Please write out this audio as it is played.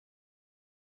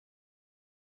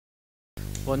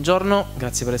Buongiorno,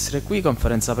 grazie per essere qui,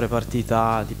 conferenza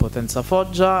prepartita di Potenza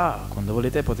Foggia. Quando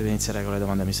volete potete iniziare con le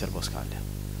domande a mister Boscaglia.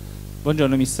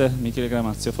 Buongiorno mister Michele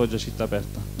Gramazio, Foggia Città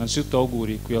Aperta. Innanzitutto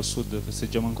auguri, qui al sud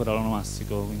festeggiamo ancora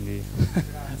l'onomastico, quindi...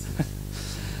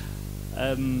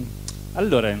 Grazie.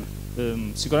 Allora,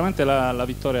 sicuramente la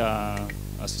vittoria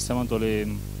ha sistemato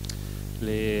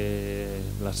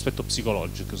l'aspetto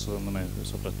psicologico, secondo me,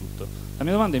 soprattutto. La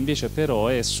mia domanda invece però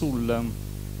è sul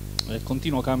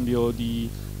continuo cambio di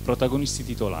protagonisti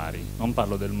titolari. Non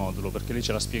parlo del modulo, perché lei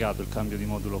ce l'ha spiegato il cambio di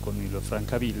modulo con il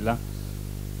Francavilla.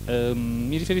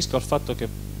 Mi riferisco al fatto che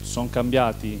sono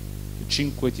cambiati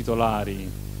 5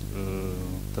 titolari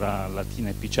tra Latina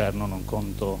e Picerno, non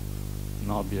conto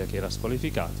Nobile che era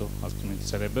squalificato, altrimenti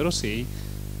sarebbero 6,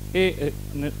 e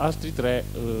altri 3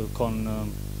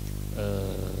 con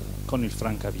il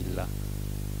Francavilla.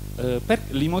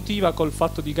 Li motiva col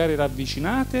fatto di gare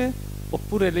ravvicinate,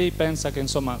 oppure lei pensa che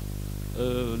insomma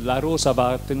la rosa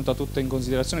va tenuta tutta in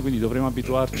considerazione, quindi dovremo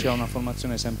abituarci a una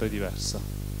formazione sempre diversa?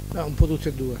 No, un po' tutte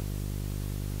e due.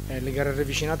 Le gare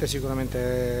ravvicinate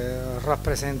sicuramente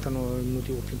rappresentano il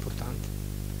motivo più importante.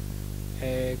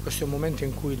 Questo è un momento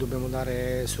in cui dobbiamo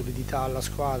dare solidità alla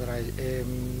squadra e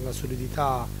la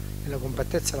solidità e la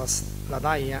completezza la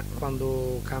dai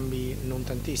quando cambi non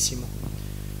tantissimo,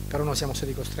 però noi siamo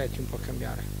stati costretti un po' a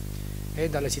cambiare, e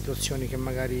dalle situazioni che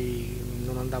magari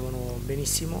non andavano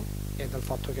benissimo e dal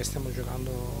fatto che stiamo giocando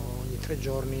ogni 3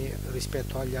 giorni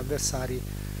rispetto agli avversari,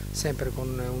 sempre con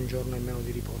un giorno in meno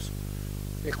di riposo,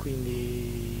 e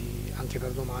quindi anche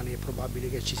per domani è probabile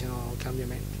che ci siano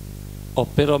cambiamenti.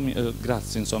 Però,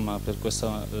 grazie insomma per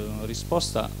questa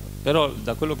risposta, però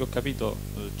da quello che ho capito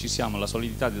ci siamo, la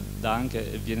solidità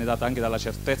viene data anche dalla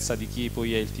certezza di chi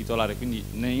poi è il titolare, quindi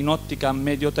in ottica a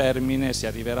medio termine si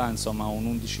arriverà insomma a un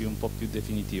 11 un po' più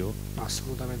definitivo?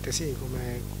 Assolutamente sì,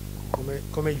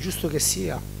 come è giusto che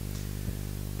sia,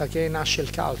 da che nasce il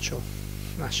calcio,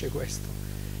 nasce questo.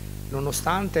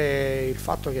 Nonostante il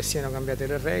fatto che siano cambiate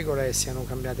le regole, siano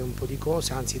cambiate un po' di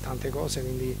cose, anzi tante cose,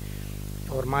 quindi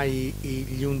ormai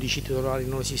gli 11 titolari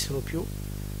non esistono più,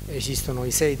 esistono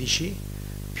i 16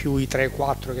 più i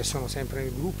 3-4 che sono sempre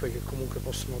nel gruppo e che comunque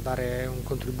possono dare un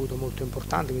contributo molto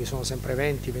importante, quindi sono sempre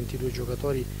 20-22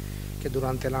 giocatori che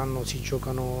durante l'anno si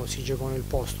giocano il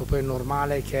posto. Poi è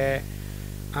normale che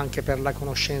anche per la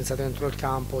conoscenza dentro il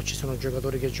campo ci sono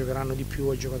giocatori che giocheranno di più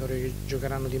e giocatori che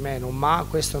giocheranno di meno, ma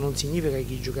questo non significa che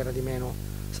chi giocherà di meno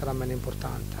sarà meno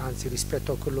importante, anzi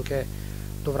rispetto a quello che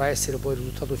dovrà essere poi il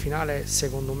risultato finale,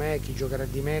 secondo me chi giocherà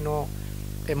di meno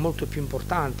è molto più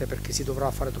importante, perché si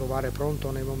dovrà fare trovare pronto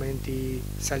nei momenti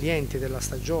salienti della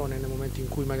stagione, nei momenti in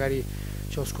cui magari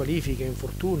ci sono squalifiche,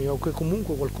 infortuni o che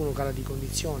comunque qualcuno cala di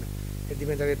condizione, e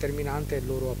diventa determinante il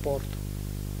loro apporto.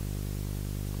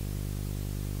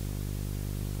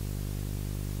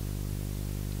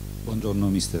 Buongiorno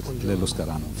mister Lello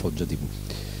Scarano, Foggia TV.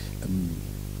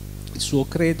 Il suo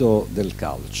credo del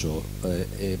calcio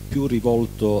è più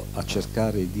rivolto a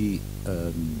cercare di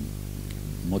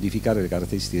modificare le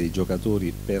caratteristiche dei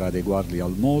giocatori per adeguarli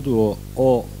al modulo,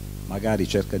 o magari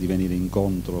cerca di venire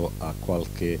incontro a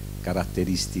qualche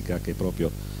caratteristica che proprio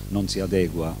non si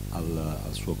adegua al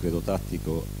suo credo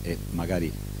tattico e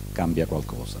magari cambia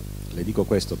qualcosa? Le dico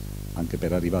questo anche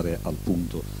per arrivare al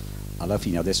punto, alla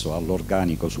fine adesso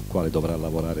all'organico sul quale dovrà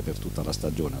lavorare per tutta la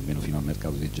stagione, almeno fino al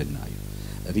mercato di gennaio.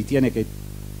 Ritiene che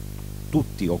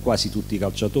tutti o quasi tutti i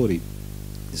calciatori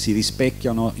si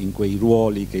rispecchiano in quei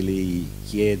ruoli che lei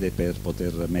chiede per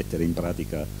poter mettere in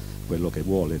pratica quello che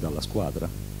vuole dalla squadra?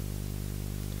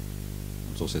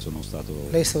 Non so se sono stato...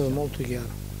 Lei è stato molto chiaro,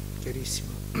 chiarissimo.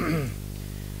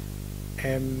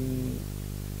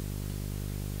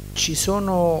 Ci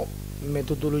sono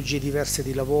metodologie diverse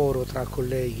di lavoro tra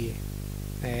colleghi,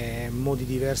 modi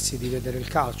diversi di vedere il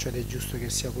calcio, ed è giusto che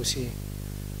sia così.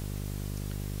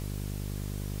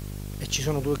 E ci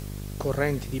sono 2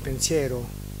 correnti di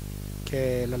pensiero,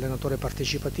 che è l'allenatore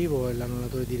partecipativo e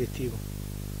l'allenatore direttivo.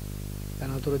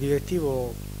 L'allenatore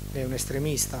direttivo è un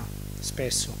estremista,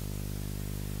 spesso.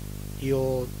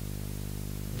 Io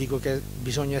dico che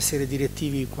bisogna essere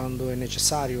direttivi quando è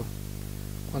necessario,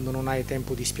 quando non hai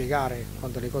tempo di spiegare,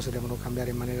 quando le cose devono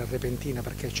cambiare in maniera repentina,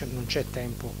 perché non c'è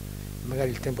tempo, magari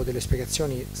il tempo delle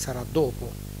spiegazioni sarà dopo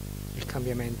il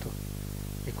cambiamento,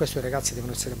 e questo i ragazzi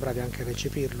devono essere bravi anche a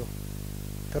recepirlo.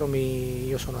 Però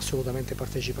io sono assolutamente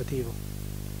partecipativo,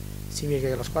 significa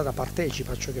che la squadra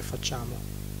partecipa a ciò che facciamo,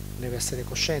 deve essere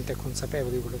cosciente e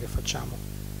consapevole di quello che facciamo,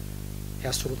 e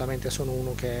assolutamente sono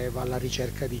uno che va alla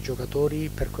ricerca di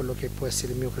giocatori per quello che può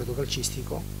essere il mio credo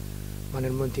calcistico, ma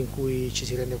nel momento in cui ci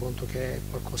si rende conto che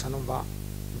qualcosa non va,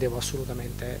 devo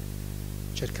assolutamente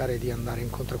cercare di andare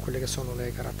incontro a quelle che sono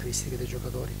le caratteristiche dei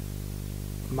giocatori,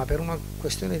 ma per una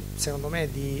questione secondo me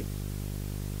di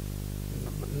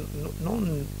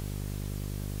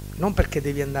non perché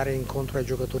devi andare incontro ai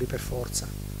giocatori per forza,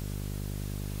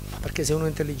 ma perché se uno è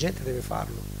intelligente deve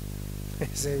farlo.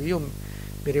 Se io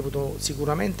mi reputo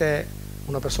sicuramente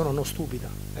una persona non stupida,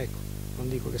 ecco, non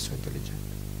dico che sono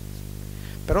intelligente,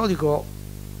 però dico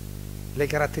le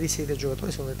caratteristiche dei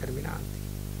giocatori sono determinanti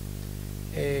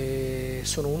e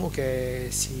sono uno che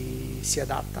si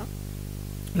adatta,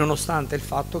 nonostante il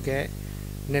fatto che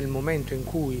nel momento in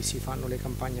cui si fanno le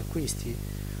campagne acquisti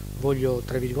voglio,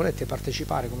 tra virgolette,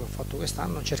 partecipare come ho fatto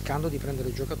quest'anno, cercando di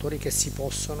prendere giocatori che si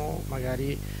possono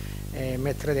magari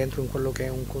mettere dentro in quello che è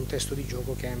un contesto di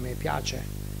gioco che a me piace.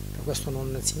 Per questo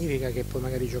non significa che poi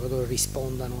magari i giocatori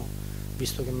rispondano,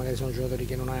 visto che magari sono giocatori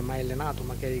che non hai mai allenato,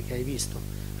 magari che hai visto,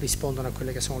 rispondono a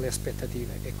quelle che sono le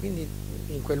aspettative, e quindi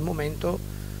in quel momento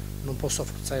non posso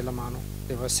forzare la mano,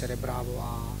 devo essere bravo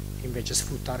a invece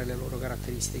sfruttare le loro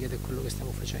caratteristiche, ed è quello che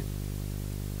stiamo facendo.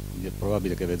 Quindi è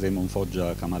probabile che vedremo un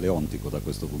Foggia camaleontico da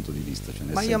questo punto di vista, cioè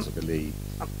nel senso che lei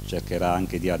cercherà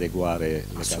anche di adeguare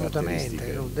le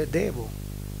caratteristiche. Assolutamente,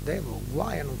 devo,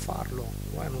 guai a non farlo,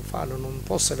 non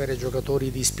posso avere giocatori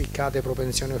di spiccate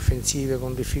propensioni offensive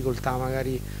con difficoltà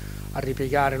magari a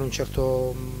ripiegare in un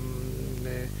certo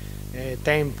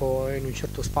tempo e in un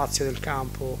certo spazio del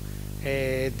campo,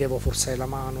 e devo forzare la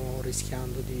mano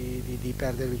rischiando di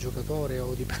perdere il giocatore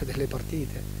o di perdere le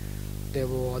partite.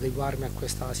 Devo adeguarmi a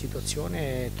questa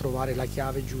situazione e trovare la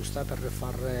chiave giusta per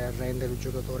far rendere il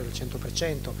giocatore al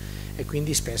 100%, e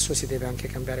quindi spesso si deve anche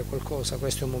cambiare qualcosa.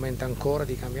 Questo è un momento ancora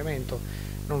di cambiamento.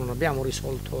 Noi non abbiamo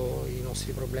risolto i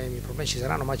nostri problemi, i problemi ci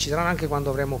saranno, ma ci saranno anche quando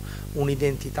avremo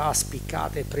un'identità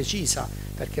spiccata e precisa,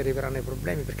 perché arriveranno i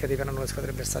problemi, perché arriveranno le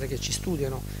squadre avversarie che ci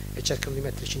studiano e cercano di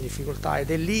metterci in difficoltà,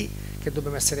 ed è lì che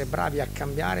dobbiamo essere bravi a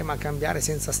cambiare, ma cambiare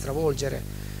senza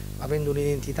stravolgere. Avendo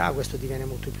un'identità questo diviene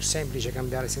molto più semplice,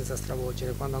 cambiare senza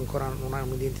stravolgere. Quando ancora non hai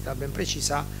un'identità ben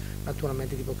precisa,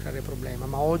 naturalmente ti può creare problema,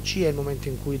 ma oggi è il momento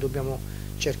in cui dobbiamo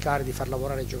cercare di far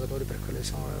lavorare i giocatori per quelle che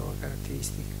sono le loro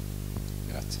caratteristiche.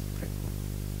 Grazie. Prego.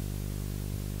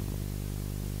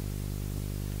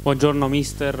 Buongiorno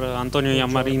mister, Antonio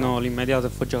Iammarino, l'immediato e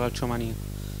Foggia Calciomania.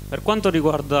 Per quanto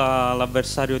riguarda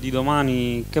l'avversario di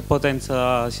domani, che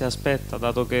Potenza si aspetta,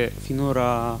 dato che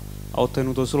finora ha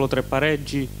ottenuto solo 3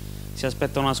 pareggi? Si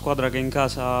aspetta una squadra che in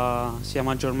casa sia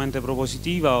maggiormente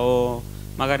propositiva o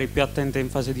magari più attenta in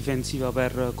fase difensiva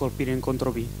per colpire in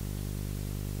contropiede?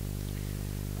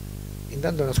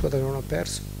 Intanto è una squadra che non ha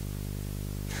perso,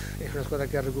 è una squadra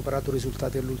che ha recuperato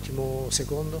risultati all'ultimo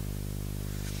secondo,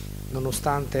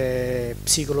 nonostante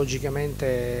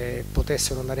psicologicamente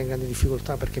potessero andare in grande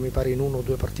difficoltà, perché mi pare in 1 o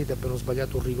 2 partite abbiano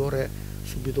sbagliato un rigore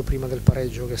subito prima del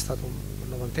pareggio, che è stato il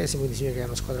 90esimo, quindi significa che è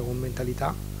una squadra con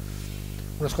mentalità,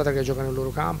 una squadra che gioca nel loro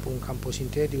campo, un campo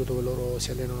sintetico dove loro si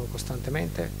allenano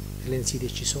costantemente e le insidie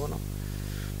ci sono.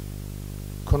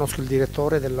 Conosco il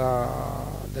direttore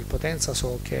del Potenza,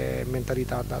 so che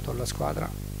mentalità ha dato alla squadra,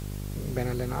 ben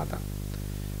allenata,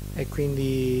 e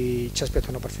quindi ci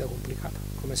aspetta una partita complicata,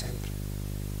 come sempre,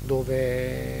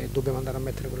 dove dobbiamo andare a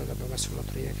mettere quello che abbiamo messo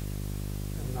l'altro ieri.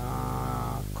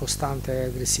 Una costante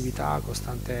aggressività,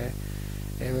 costante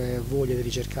voglia di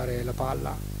ricercare la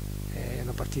palla. È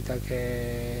una partita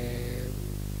che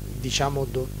diciamo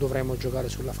dovremmo giocare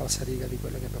sulla falsariga di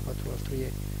quella che abbiamo fatto l'altro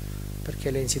ieri, perché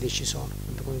le insidie ci sono,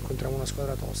 incontriamo una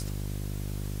squadra tosta.